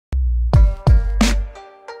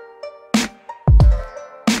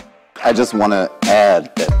I just want to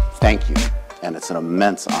add that thank you, and it's an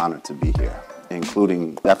immense honor to be here,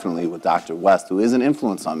 including definitely with Dr. West, who is an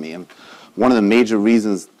influence on me. And one of the major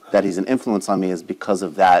reasons that he's an influence on me is because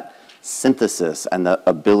of that synthesis and the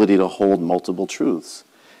ability to hold multiple truths,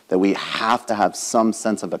 that we have to have some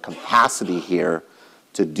sense of a capacity here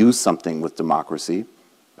to do something with democracy,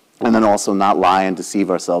 and then also not lie and deceive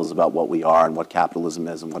ourselves about what we are and what capitalism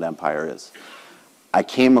is and what empire is. I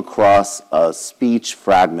came across a speech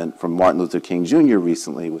fragment from Martin Luther King Jr.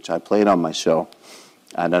 recently, which I played on my show,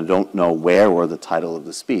 and I don't know where or the title of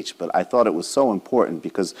the speech, but I thought it was so important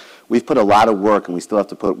because we've put a lot of work, and we still have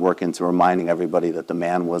to put work into reminding everybody that the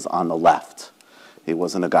man was on the left. He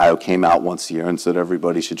wasn't a guy who came out once a year and said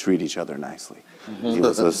everybody should treat each other nicely. He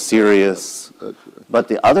was a serious... But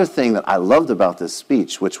the other thing that I loved about this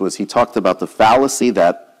speech, which was he talked about the fallacy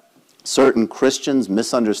that certain Christians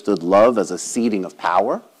misunderstood love as a ceding of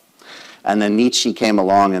power, and then Nietzsche came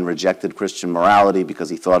along and rejected Christian morality because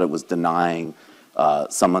he thought it was denying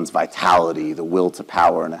someone's vitality, the will to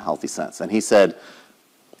power in a healthy sense. And he said,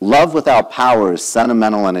 love without power is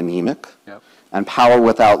sentimental and anemic, and power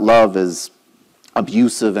without love is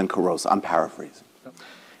abusive and corrosive. I'm paraphrasing.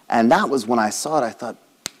 And that was when I saw it, I thought,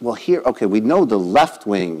 well, here, okay, we know the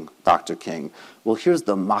left-wing Dr. King. Well, here's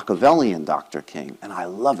the Machiavellian Dr. King, and I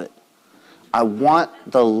love it. I want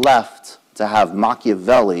the left to have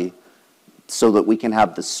Machiavelli so that we can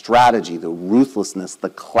have the strategy, the ruthlessness, the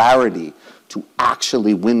clarity to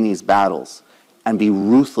actually win these battles and be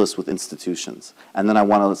ruthless with institutions. And then I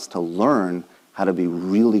want us to learn how to be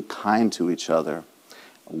really kind to each other,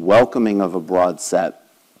 welcoming of a broad set,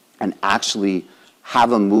 and actually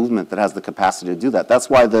have a movement that has the capacity to do that. That's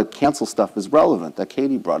why the cancel stuff is relevant, that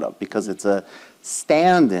Katie brought up, because it's a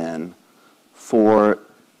stand-in for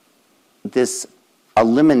this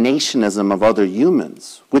eliminationism of other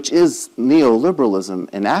humans, which is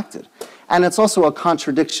neoliberalism enacted. And it's also a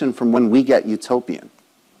contradiction from when we get utopian.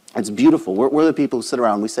 It's beautiful. We're the people who sit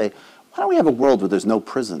around and we say, why don't we have a world where there's no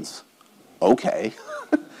prisons? Okay.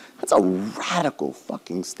 That's a radical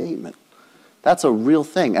fucking statement. That's a real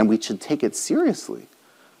thing, and we should take it seriously.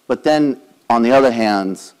 But then, on the other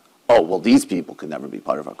hand, oh, well, these people could never be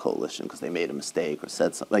part of our coalition because they made a mistake or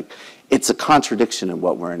said something. Like, it's a contradiction in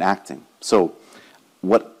what we're enacting. So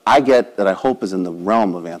what I get that I hope is in the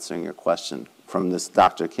realm of answering your question from this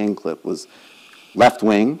Dr. King clip was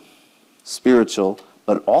left-wing, spiritual,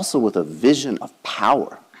 but also with a vision of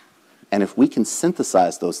power. And if we can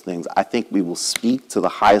synthesize those things, I think we will speak to the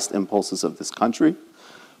highest impulses of this country,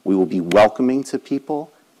 we will be welcoming to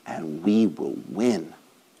people, and we will win.